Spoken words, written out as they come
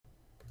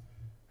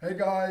Hey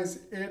guys,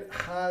 it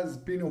has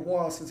been a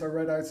while since I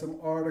read out some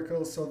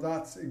articles, so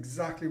that's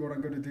exactly what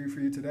I'm going to do for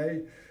you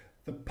today.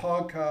 The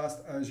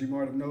podcast, as you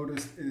might have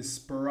noticed, is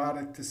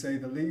sporadic to say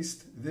the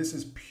least. This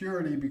is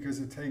purely because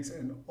it takes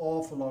an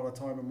awful lot of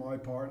time on my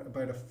part,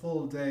 about a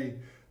full day,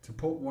 to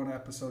put one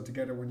episode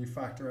together when you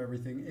factor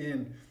everything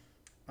in.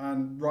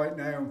 And right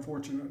now,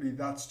 unfortunately,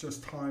 that's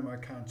just time I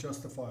can't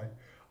justify.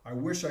 I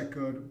wish I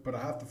could, but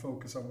I have to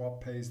focus on what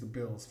pays the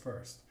bills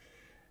first.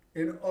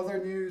 In other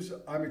news,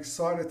 I'm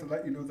excited to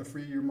let you know the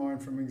Free Your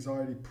Mind from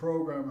Anxiety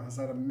program has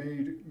had a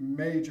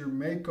major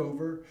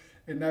makeover.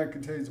 It now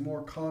contains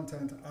more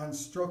content and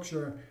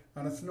structure,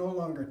 and it's no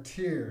longer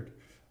tiered.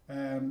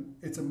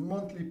 It's a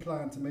monthly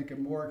plan to make it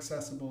more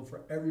accessible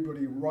for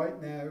everybody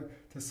right now.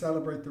 To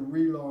celebrate the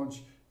relaunch,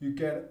 you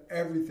get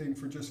everything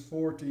for just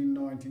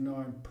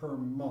 $14.99 per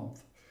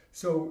month.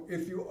 So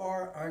if you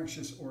are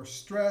anxious or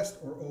stressed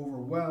or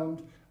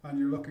overwhelmed and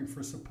you're looking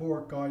for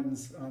support,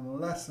 guidance, and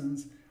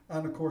lessons,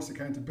 and of course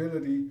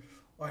accountability,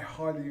 I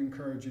highly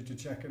encourage you to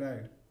check it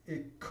out.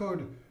 It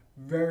could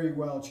very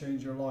well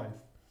change your life.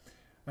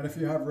 And if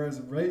you have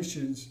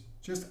reservations,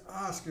 just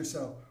ask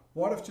yourself,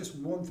 what if just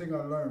one thing I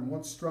learned,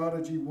 one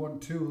strategy,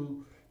 one tool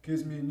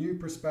gives me a new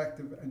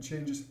perspective and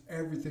changes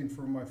everything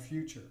for my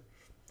future?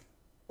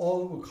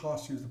 All it will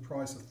cost you is the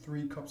price of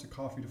 3 cups of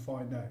coffee to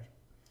find out.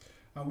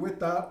 And with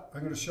that,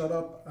 I'm going to shut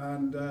up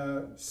and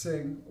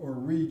sing or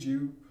read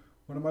you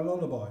one of my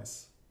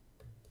lullabies.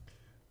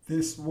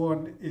 This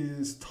one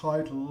is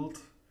titled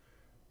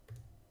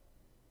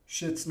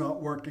Shit's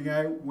Not Working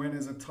Out, When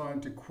Is It Time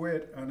to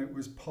Quit? And it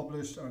was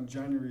published on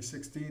January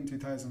 16,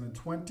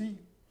 2020.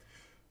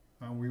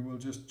 And we will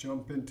just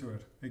jump into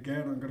it.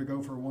 Again, I'm going to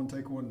go for a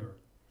one-take wonder.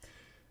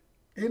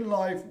 In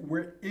life,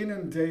 we're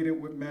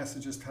inundated with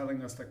messages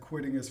telling us that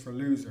quitting is for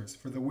losers,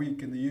 for the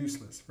weak and the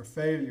useless, for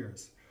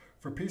failures,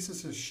 for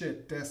pieces of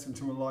shit destined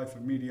to a life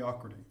of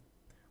mediocrity.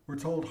 We're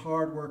told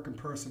hard work and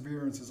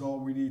perseverance is all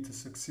we need to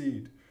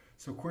succeed.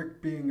 So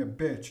quit being a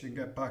bitch and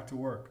get back to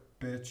work,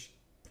 bitch.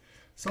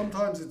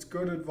 Sometimes it's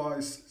good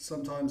advice,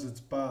 sometimes it's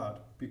bad,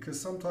 because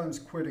sometimes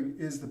quitting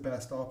is the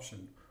best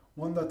option,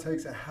 one that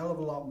takes a hell of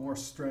a lot more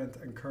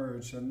strength and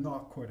courage than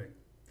not quitting.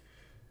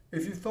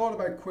 If you thought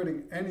about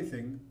quitting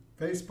anything,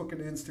 Facebook and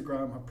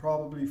Instagram have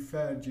probably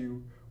fed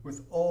you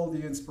with all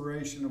the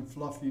inspiration and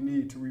fluff you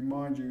need to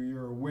remind you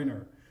you're a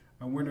winner,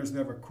 and winners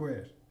never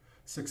quit.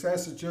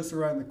 Success is just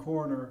around the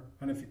corner,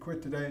 and if you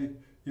quit today,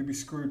 you'll be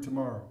screwed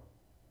tomorrow.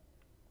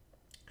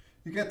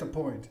 You get the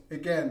point.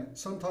 Again,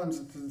 sometimes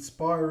it's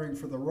inspiring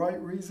for the right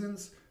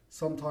reasons,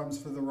 sometimes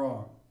for the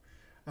wrong.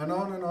 And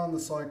on the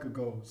cycle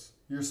goes.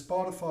 Your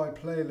Spotify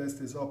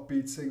playlist is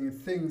upbeat, singing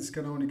things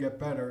can only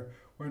get better,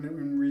 when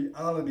in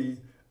reality,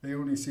 they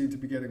only seem to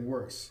be getting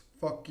worse.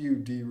 Fuck you,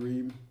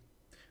 D-Ream.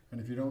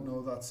 And if you don't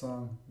know that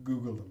song,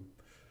 Google them.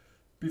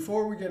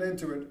 Before we get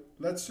into it,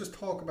 let's just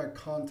talk about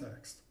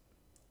context.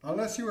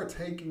 Unless you are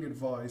taking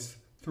advice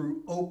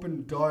through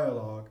open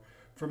dialogue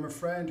from a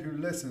friend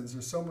who listens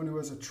or someone who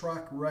has a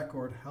track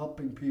record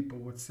helping people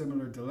with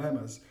similar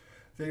dilemmas,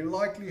 they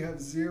likely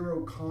have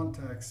zero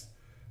context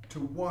to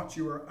what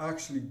you are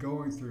actually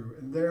going through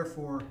and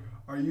therefore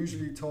are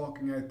usually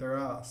talking out their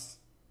ass.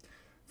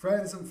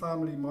 Friends and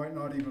family might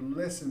not even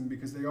listen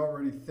because they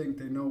already think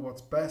they know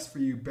what's best for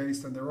you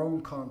based on their own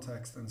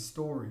context and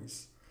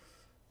stories.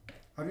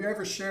 Have you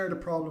ever shared a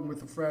problem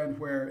with a friend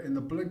where in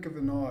the blink of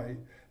an eye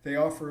they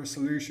offer a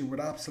solution with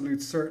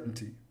absolute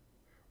certainty,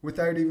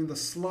 without even the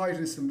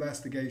slightest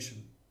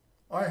investigation?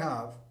 I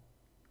have.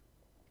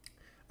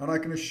 And I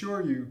can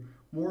assure you,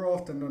 more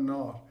often than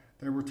not,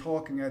 they were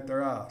talking out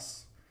their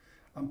ass.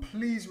 And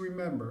please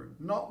remember,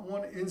 not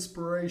one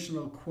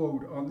inspirational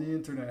quote on the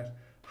internet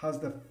has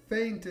the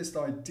faintest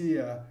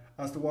idea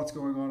as to what's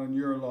going on in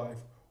your life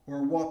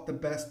or what the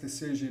best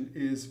decision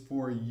is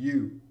for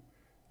you.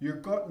 Your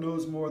gut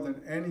knows more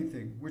than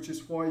anything, which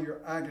is why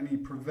your agony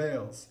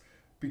prevails,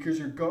 because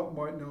your gut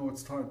might know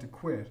it's time to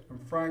quit.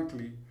 And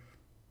frankly,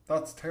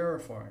 that's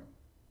terrifying.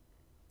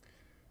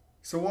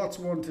 So what's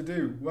one to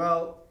do?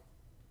 Well,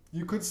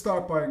 you could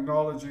start by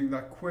acknowledging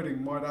that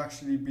quitting might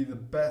actually be the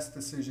best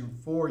decision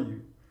for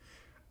you.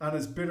 And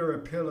as bitter a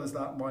pill as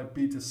that might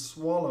be to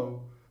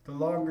swallow, the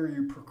longer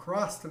you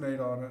procrastinate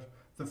on it,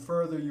 the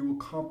further you will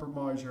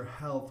compromise your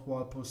health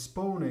while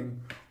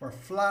postponing or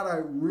flat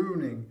out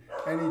ruining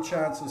any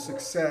chance of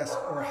success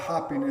or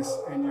happiness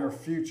in your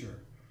future.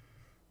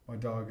 My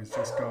dog has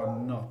just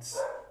gone nuts.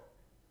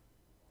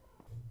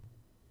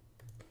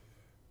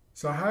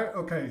 So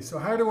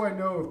how do I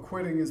know if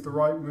quitting is the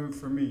right move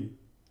for me?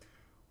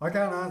 I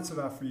can't answer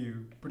that for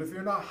you, but if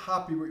you're not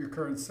happy with your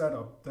current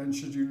setup, then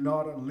should you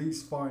not at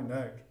least find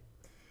out?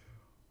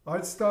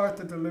 I'd start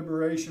the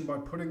deliberation by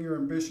putting your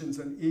ambitions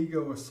and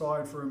ego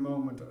aside for a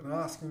moment and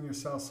asking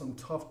yourself some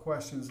tough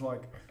questions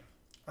like,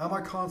 am I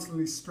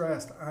constantly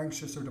stressed,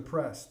 anxious, or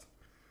depressed?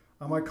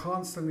 Am I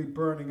constantly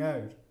burning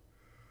out?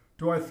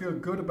 Do I feel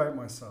good about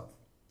myself?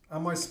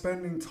 Am I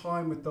spending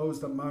time with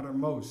those that matter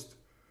most?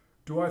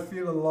 Do I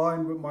feel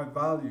aligned with my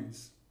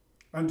values?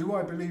 And do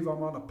I believe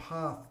I'm on a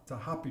path to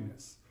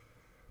happiness?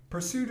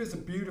 Pursuit is a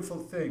beautiful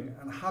thing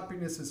and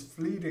happiness is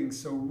fleeting,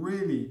 so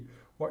really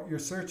what you're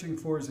searching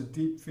for is a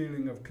deep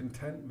feeling of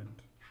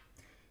contentment.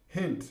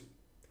 Hint: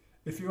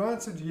 if you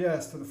answered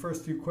yes to the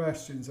first two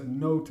questions and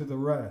no to the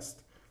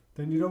rest,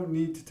 then you don't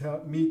need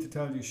me to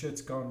tell you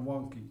shit's gone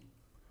wonky.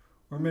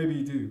 Or maybe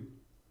you do.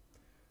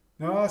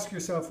 Now ask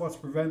yourself what's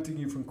preventing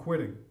you from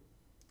quitting.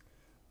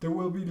 There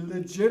will be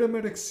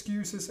legitimate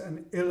excuses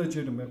and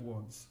illegitimate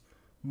ones.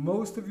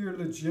 Most of your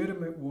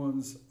legitimate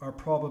ones are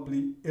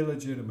probably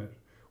illegitimate.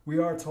 We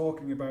are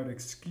talking about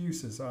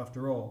excuses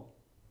after all.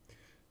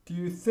 Do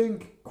you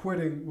think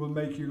quitting will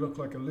make you look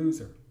like a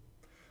loser?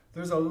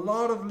 There's a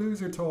lot of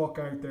loser talk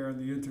out there on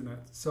the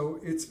internet, so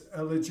it's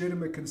a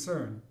legitimate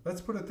concern.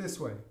 Let's put it this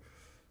way.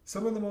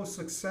 Some of the most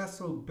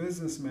successful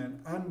businessmen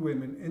and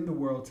women in the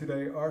world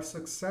today are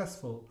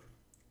successful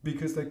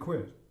because they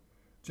quit.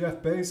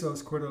 Jeff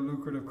Bezos quit a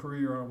lucrative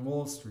career on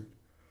Wall Street.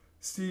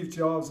 Steve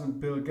Jobs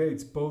and Bill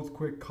Gates both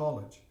quit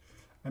college.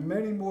 And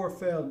many more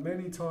failed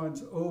many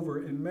times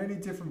over in many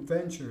different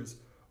ventures,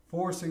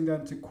 forcing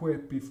them to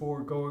quit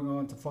before going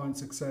on to find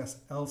success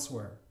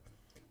elsewhere.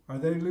 Are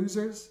they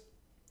losers?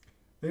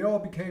 They all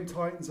became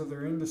titans of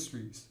their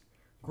industries.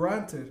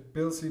 Granted,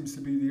 Bill seems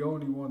to be the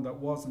only one that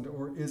wasn't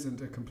or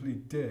isn't a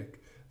complete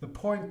dick. The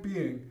point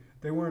being,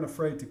 they weren't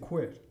afraid to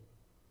quit.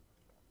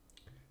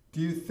 Do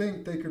you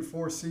think they could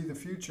foresee the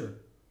future?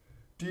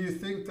 Do you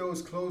think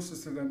those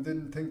closest to them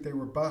didn't think they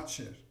were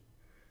batshit?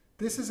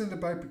 This isn't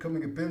about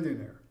becoming a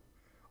billionaire.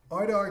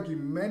 I'd argue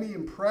many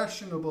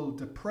impressionable,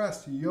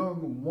 depressed,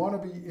 young,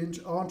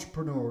 wannabe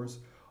entrepreneurs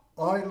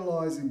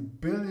idolizing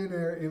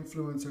billionaire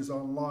influencers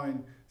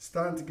online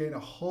stand to gain a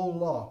whole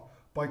lot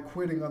by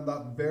quitting on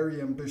that very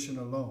ambition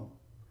alone.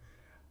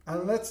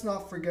 And let's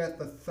not forget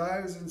the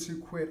thousands who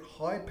quit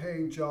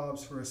high-paying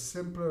jobs for a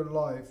simpler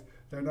life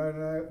that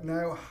are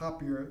now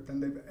happier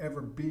than they've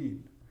ever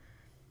been.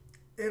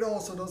 It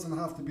also doesn't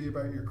have to be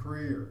about your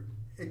career.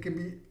 It can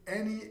be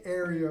any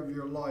area of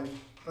your life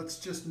that's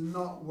just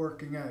not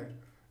working out,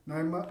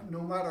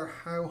 no matter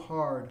how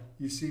hard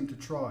you seem to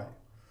try.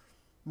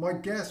 My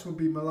guess would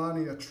be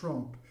Melania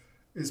Trump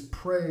is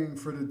praying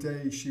for the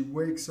day she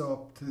wakes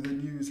up to the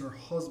news her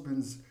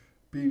husband's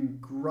been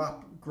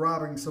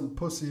grabbing some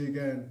pussy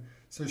again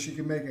so she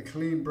can make a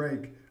clean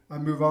break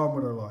and move on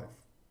with her life.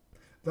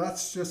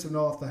 That's just an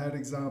off-the-head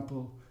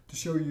example to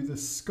show you the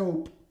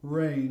scope,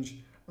 range,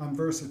 and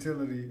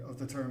versatility of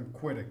the term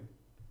quitting.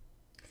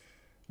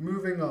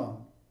 Moving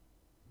on.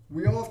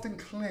 We often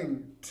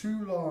cling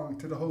too long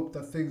to the hope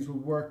that things will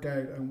work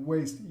out and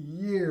waste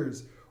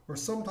years or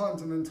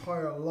sometimes an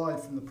entire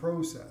life in the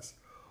process,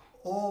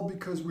 all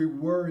because we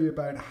worry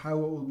about how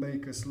it will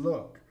make us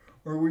look,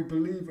 or we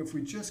believe if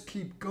we just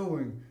keep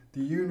going,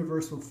 the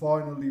universe will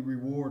finally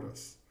reward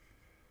us.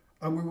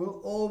 And we will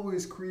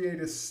always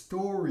create a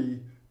story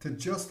to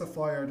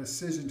justify our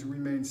decision to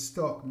remain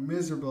stuck,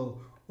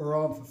 miserable,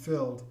 or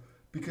unfulfilled,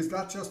 because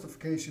that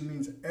justification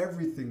means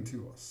everything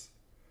to us.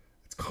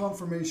 It's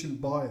confirmation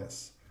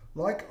bias.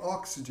 Like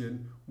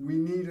oxygen, we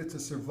need it to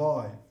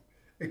survive.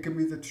 It can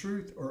be the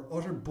truth or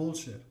utter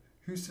bullshit,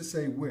 who's to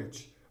say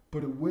which,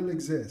 but it will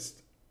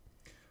exist.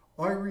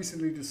 I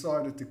recently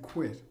decided to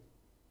quit.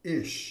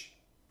 Ish.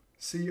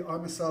 See,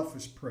 I'm a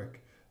selfish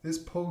prick. This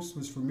post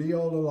was for me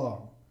all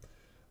along.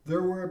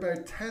 There were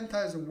about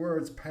 10,000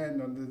 words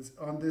penned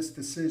on this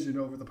decision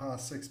over the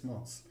past 6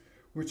 months,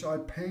 which I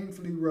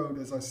painfully wrote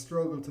as I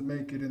struggled to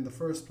make it in the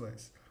first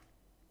place.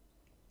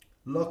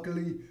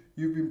 Luckily,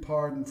 you've been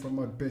pardoned from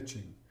my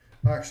bitching.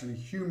 Actually,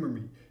 humour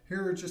me.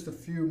 Here are just a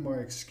few of my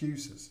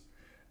excuses.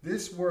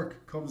 This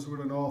work comes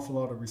with an awful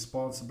lot of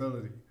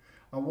responsibility.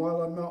 And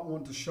while I'm not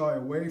one to shy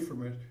away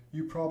from it,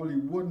 you probably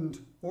wouldn't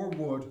or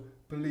would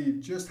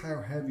believe just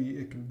how heavy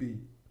it can be.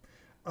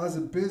 As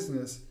a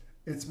business,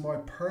 it's my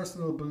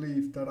personal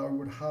belief that I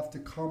would have to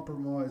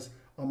compromise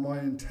on my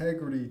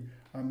integrity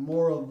and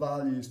moral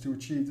values to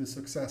achieve the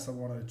success I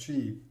want to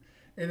achieve.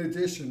 In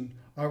addition,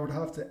 I would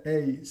have to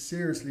A,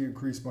 seriously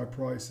increase my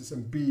prices,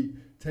 and B,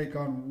 take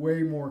on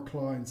way more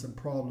clients and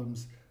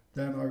problems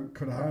than I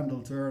could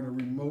handle to earn a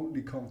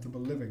remotely comfortable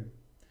living.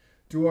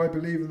 Do I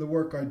believe in the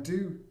work I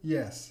do?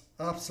 Yes,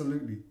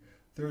 absolutely.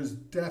 There is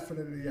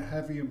definitely a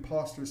heavy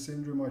imposter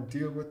syndrome I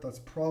deal with that's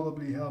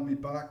probably held me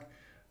back,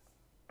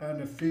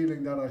 and a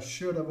feeling that I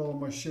should have all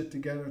my shit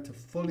together to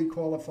fully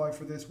qualify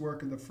for this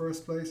work in the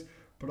first place,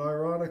 but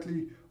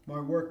ironically, my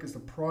work is the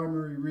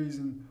primary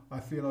reason I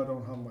feel I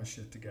don't have my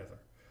shit together.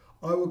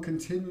 I will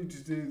continue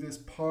to do this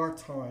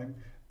part-time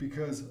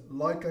because,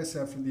 like I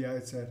said from the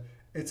outset,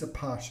 it's a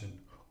passion,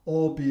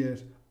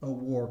 albeit a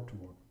warped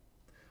one.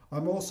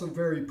 I'm also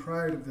very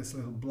proud of this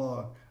little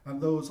blog and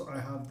those I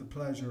have the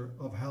pleasure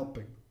of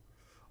helping.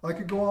 I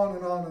could go on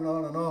and on and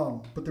on and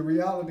on, but the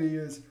reality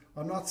is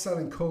I'm not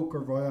selling Coke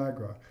or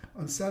Viagra.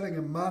 I'm selling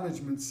a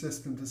management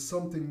system to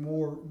something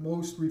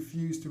most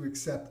refuse to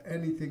accept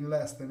anything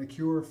less than a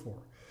cure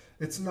for.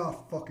 It's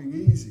not fucking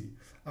easy.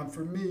 And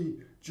for me,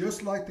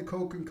 just like the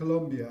Coke in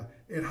Colombia,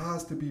 it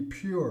has to be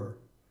pure.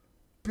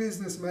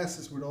 Business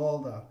messes with all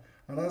that.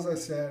 And as I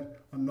said,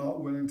 I'm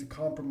not willing to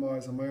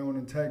compromise on my own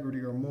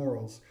integrity or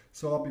morals,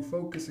 so I'll be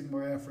focusing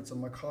my efforts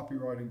on my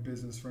copywriting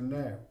business for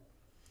now.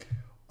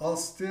 I'll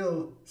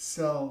still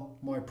sell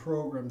my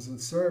programs and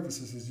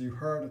services, as you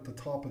heard at the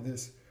top of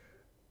this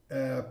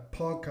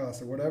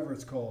podcast or whatever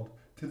it's called,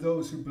 to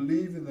those who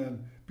believe in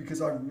them,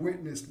 because I've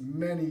witnessed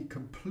many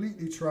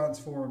completely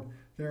transform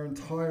their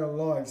entire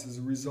lives as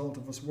a result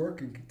of us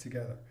working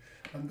together.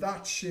 And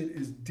that shit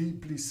is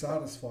deeply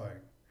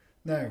satisfying.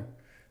 Now,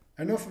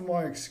 enough of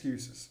my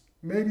excuses.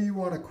 Maybe you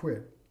want to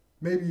quit.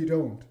 Maybe you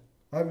don't.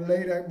 I've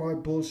laid out my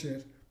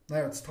bullshit.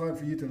 Now it's time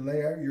for you to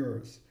lay out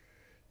yours.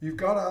 You've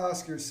got to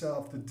ask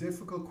yourself the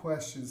difficult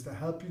questions to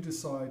help you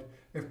decide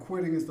if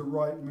quitting is the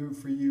right move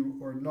for you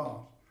or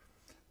not.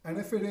 And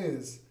if it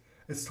is,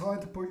 it's time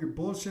to put your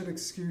bullshit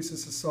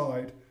excuses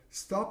aside,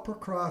 stop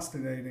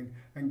procrastinating,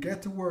 and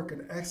get to work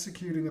at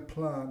executing a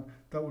plan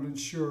that will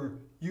ensure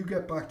you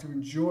get back to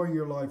enjoying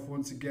your life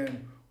once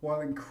again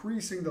while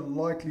increasing the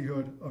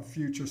likelihood of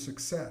future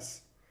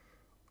success.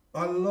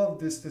 I love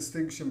this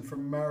distinction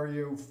from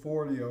Mario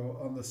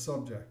Forleo on the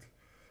subject.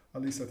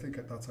 At least I think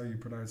that's how you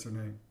pronounce her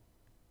name.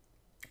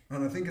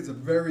 And I think it's a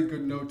very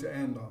good note to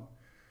end on.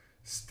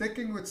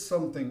 Sticking with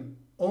something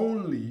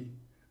only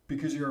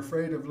because you're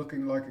afraid of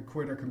looking like a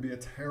quitter can be a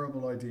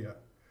terrible idea.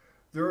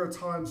 There are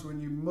times when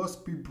you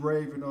must be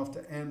brave enough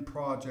to end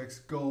projects,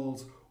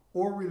 goals,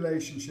 or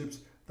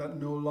relationships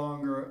that no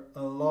longer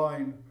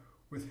align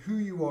with who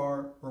you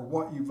are or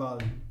what you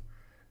value.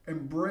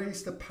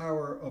 Embrace the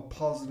power of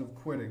positive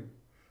quitting.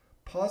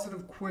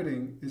 Positive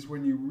quitting is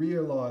when you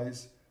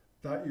realize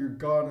that you're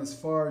gone as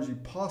far as you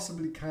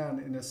possibly can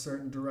in a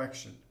certain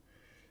direction.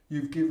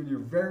 You've given your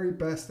very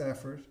best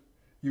effort,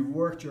 you've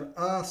worked your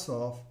ass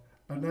off,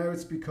 and now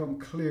it's become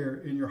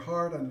clear in your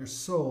heart and your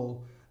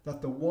soul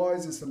that the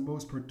wisest and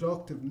most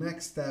productive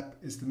next step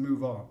is to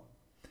move on.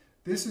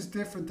 This is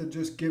different than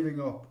just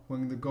giving up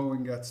when the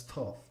going gets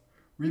tough.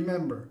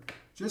 Remember,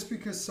 just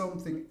because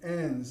something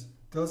ends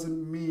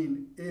doesn't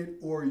mean it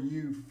or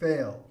you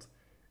failed.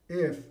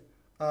 If,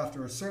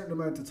 after a certain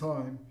amount of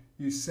time,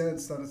 you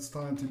sense that it's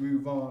time to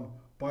move on,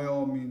 by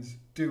all means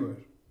do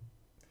it.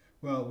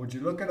 Well, would you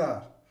look at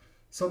that?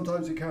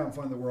 Sometimes you can't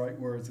find the right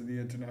words on the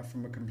internet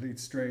from a complete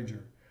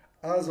stranger.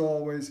 As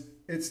always,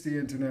 it's the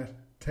internet.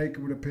 Take it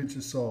with a pinch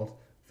of salt.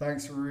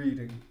 Thanks for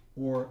reading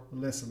or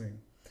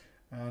listening.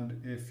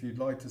 And if you'd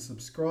like to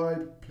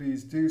subscribe,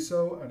 please do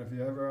so. And if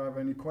you ever have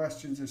any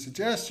questions or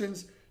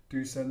suggestions,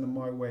 do send them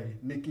my way.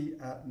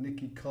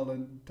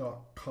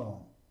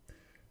 Nikki@nikkicullen.com.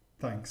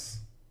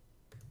 Thanks.